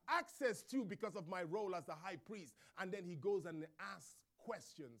I have access to because of my role as the high priest. And then he goes and asks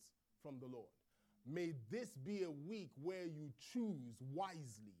questions from the Lord. May this be a week where you choose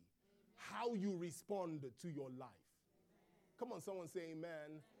wisely how you respond to your life. Come on, someone say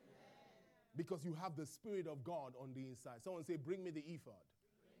amen. Because you have the Spirit of God on the inside. Someone say, bring me the ephod.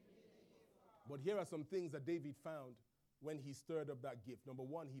 But here are some things that David found when he stirred up that gift. Number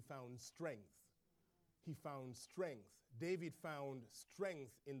one, he found strength. He found strength. David found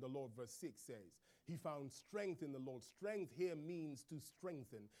strength in the Lord. Verse 6 says, he found strength in the Lord. Strength here means to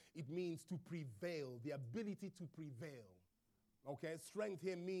strengthen. It means to prevail, the ability to prevail. Okay? Strength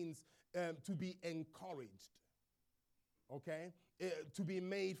here means to be encouraged. Okay? To be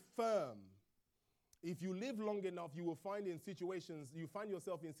made firm. If you live long enough, you will find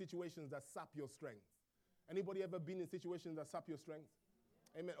yourself in situations that sap your strength. Anybody ever been in situations that sap your strength?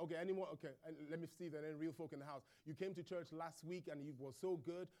 Amen. Okay, anyone? Okay, and let me see that. Any real folk in the house. You came to church last week and it was so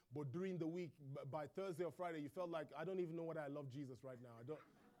good, but during the week, by Thursday or Friday, you felt like, I don't even know whether I love Jesus right now. I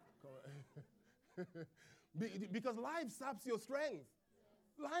don't. Because life saps your strength.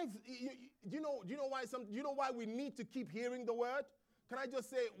 Life, you know why we need to keep hearing the word? Can I just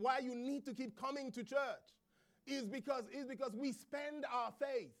say why you need to keep coming to church? Is because we spend our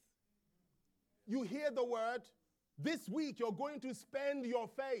faith. You hear the word. This week, you're going to spend your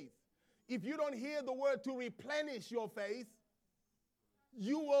faith. If you don't hear the word to replenish your faith,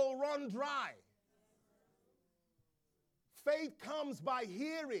 you will run dry. Faith comes by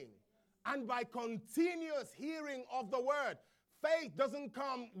hearing and by continuous hearing of the word. Faith doesn't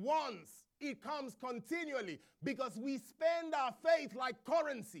come once. It comes continually because we spend our faith like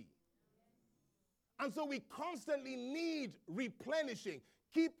currency. And so we constantly need replenishing.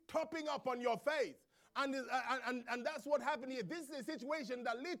 Keep topping up on your faith. And that's what happened here. This is a situation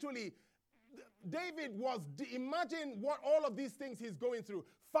that literally David imagine what all of these things he's going through,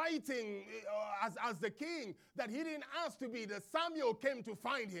 fighting as the king that he didn't ask to be. That Samuel came to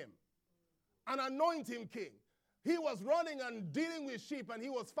find him and anoint him king. He was running and dealing with sheep and he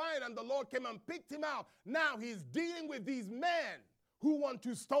was fine, and the Lord came and picked him out. Now he's dealing with these men who want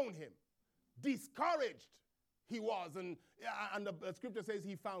to stone him. Discouraged he was, and the scripture says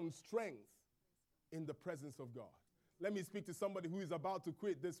he found strength in the presence of God. Let me speak to somebody who is about to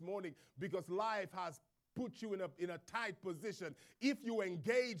quit this morning because life has put you in a tight position. If you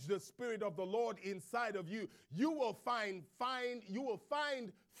engage the Spirit of the Lord inside of you, you will find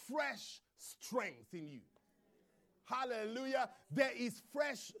fresh strength in you. Hallelujah. There is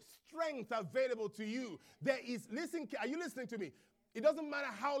fresh strength available to you. Are you listening to me? It doesn't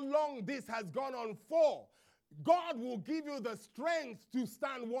matter how long this has gone on for. God will give you the strength to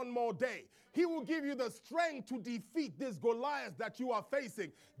stand one more day. He will give you the strength to defeat this Goliath that you are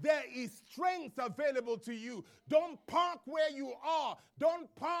facing. There is strength available to you. Don't park where you are.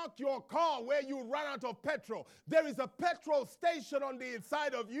 Don't park your car where you run out of petrol. There is a petrol station on the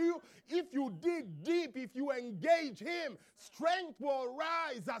inside of you. If you dig deep, if you engage Him, strength will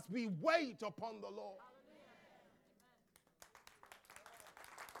rise as we wait upon the Lord.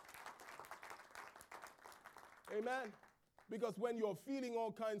 Amen. Because when you're feeling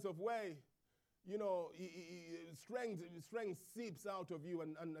all kinds of way, you know, strength seeps out of you.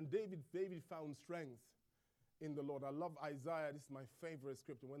 And David found strength in the Lord. I love Isaiah. This is my favorite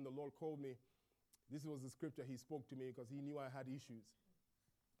scripture. When the Lord called me, this was the scripture He spoke to me because He knew I had issues.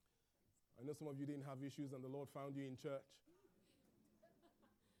 I know some of you didn't have issues and the Lord found you in church.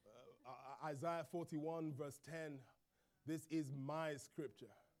 Isaiah 41 verse 10. This is my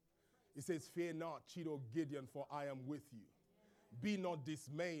scripture. It says, fear not, Chido Gideon, for I am with you. Be not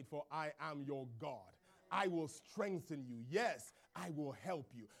dismayed, for I am your God. I will strengthen you. Yes, I will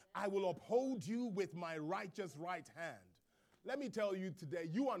help you. I will uphold you with my righteous right hand. Let me tell you today,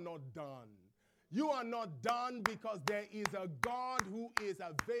 you are not done. You are not done because there is a God who is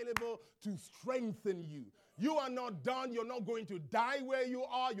available to strengthen you. You are not done. You're not going to die where you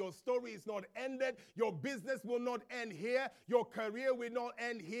are. Your story is not ended. Your business will not end here. Your career will not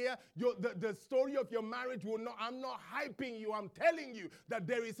end here. The story of your marriage will not. I'm not hyping you. I'm telling you that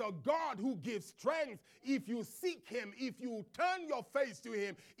there is a God who gives strength. If you seek Him, if you turn your face to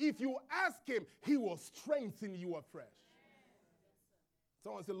Him, if you ask Him, He will strengthen you afresh.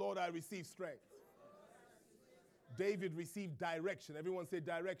 Someone say, Lord, I receive strength. David received direction. Everyone say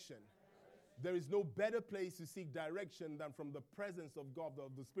direction. There is no better place to seek direction than from the presence of God,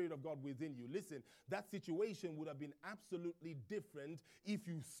 of the Spirit of God within you. Listen, that situation would have been absolutely different if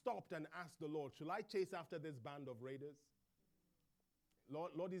you stopped and asked the Lord, shall I chase after this band of raiders?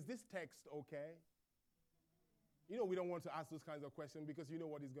 Lord, is this text okay? You know, we don't want to ask those kinds of questions because you know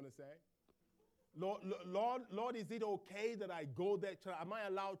what He's going to say. Lord, is it okay that I go there? Am I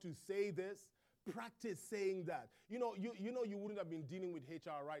allowed to say this? Practice saying that. You know, you wouldn't have been dealing with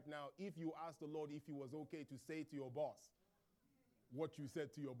HR right now if you asked the Lord if He was okay to say to your boss what you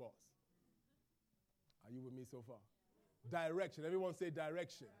said to your boss. Are you with me so far? Direction. Everyone say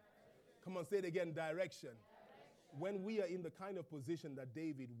direction. Come on, say it again, direction. When we are in the kind of position that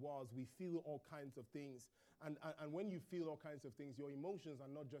David was, we feel all kinds of things. And when you feel all kinds of things, your emotions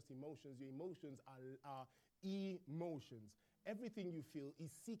are not just emotions. Your emotions are emotions. Everything you feel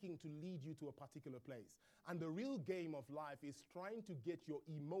is seeking to lead you to a particular place. And the real game of life is trying to get your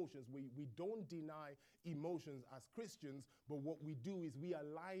emotions. We don't deny emotions as Christians, but what we do is we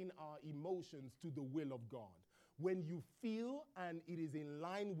align our emotions to the will of God. When you feel and it is in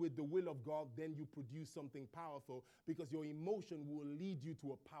line with the will of God, then you produce something powerful because your emotion will lead you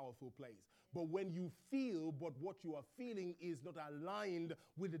to a powerful place. But when you feel, but what you are feeling is not aligned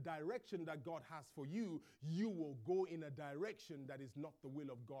with the direction that God has for you, you will go in a direction that is not the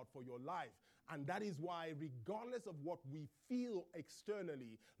will of God for your life. And that is why, regardless of what we feel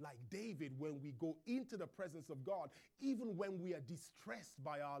externally, like David, when we go into the presence of God, even when we are distressed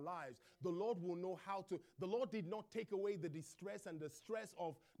by our lives, the Lord will know how to. The Lord did not take away the distress and the stress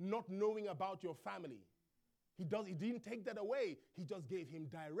of not knowing about your family. He didn't take that away. He just gave him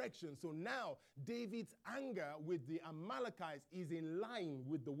direction. So now David's anger with the Amalekites is in line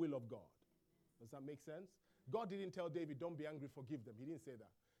with the will of God. Does that make sense? God didn't tell David, don't be angry, forgive them. He didn't say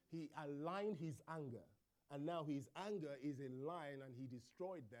that. He aligned his anger. And now his anger is in line and he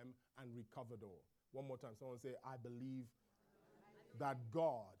destroyed them and recovered all. One more time. Someone say, I believe that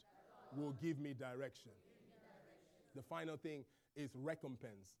God will give me direction. The final thing is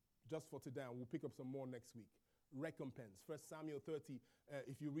recompense. Just for today, and we'll pick up some more next week. Recompense. 1 Samuel 30,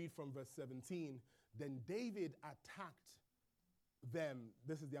 if you read from verse 17, then David attacked them,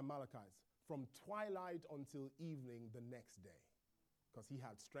 this is the Amalekites, from twilight until evening the next day, because he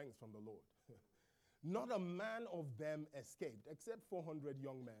had strength from the Lord. Not a man of them escaped, except 400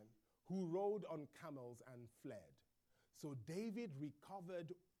 young men who rode on camels and fled. So David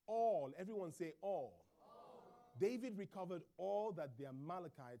recovered all. Everyone say all. David recovered all that the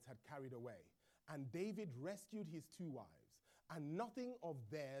Amalekites had carried away. And David rescued his 2 wives, and nothing of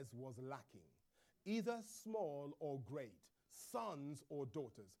theirs was lacking, either small or great, sons or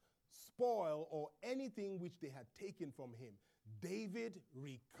daughters, spoil or anything which they had taken from him. David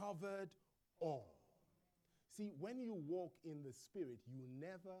recovered all. See, when you walk in the Spirit, you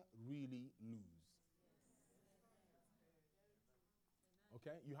never really lose.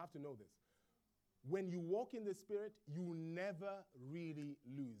 Okay? You have to know this. When you walk in the Spirit, you never really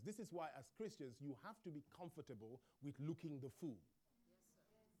lose. This is why, as Christians, you have to be comfortable with looking the fool.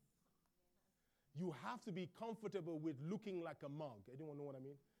 You have to be comfortable with looking like a mug. Anyone know what I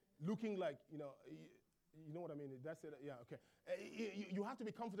mean? Looking like, you know what I mean? That's it. Yeah, okay. You have to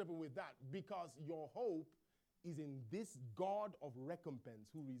be comfortable with that because your hope is in this God of recompense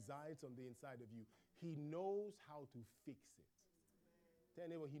who resides on the inside of you. He knows how to fix it. Tell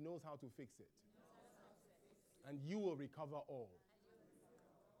your neighbor, he knows how to fix it. And you will recover all.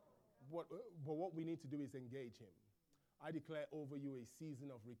 But what we need to do is engage him. I declare over you a season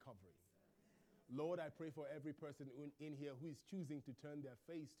of recovery. Lord, I pray for every person in here who is choosing to turn their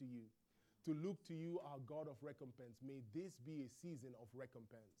face to you, to look to you, our God of recompense. May this be a season of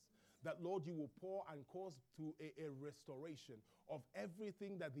recompense. That, Lord, you will pour and cause to a restoration of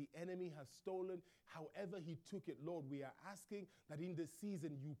everything that the enemy has stolen, however he took it. Lord, we are asking that in this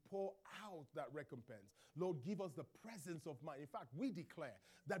season you pour out that recompense. Lord, give us the presence of mind. In fact, we declare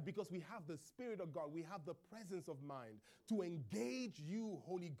that because we have the Spirit of God, we have the presence of mind to engage you,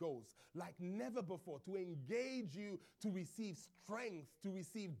 Holy Ghost, like never before, to engage you to receive strength, to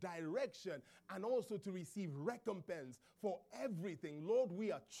receive direction, and also to receive recompense for everything. Lord,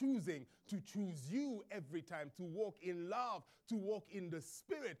 we are choosing to choose you every time, to walk in love, to walk in the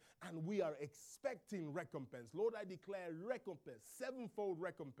Spirit, and we are expecting recompense. Lord, I declare recompense, sevenfold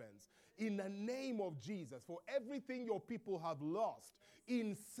recompense, in the name of Jesus, for everything your people have lost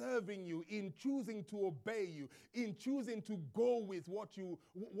in serving you, in choosing to obey you, in choosing to go with what you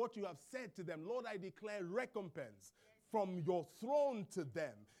have said to them. Lord, I declare recompense from your throne to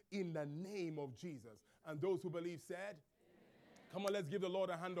them in the name of Jesus. And those who believe said, come on, let's give the Lord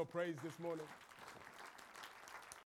a hand of praise this morning.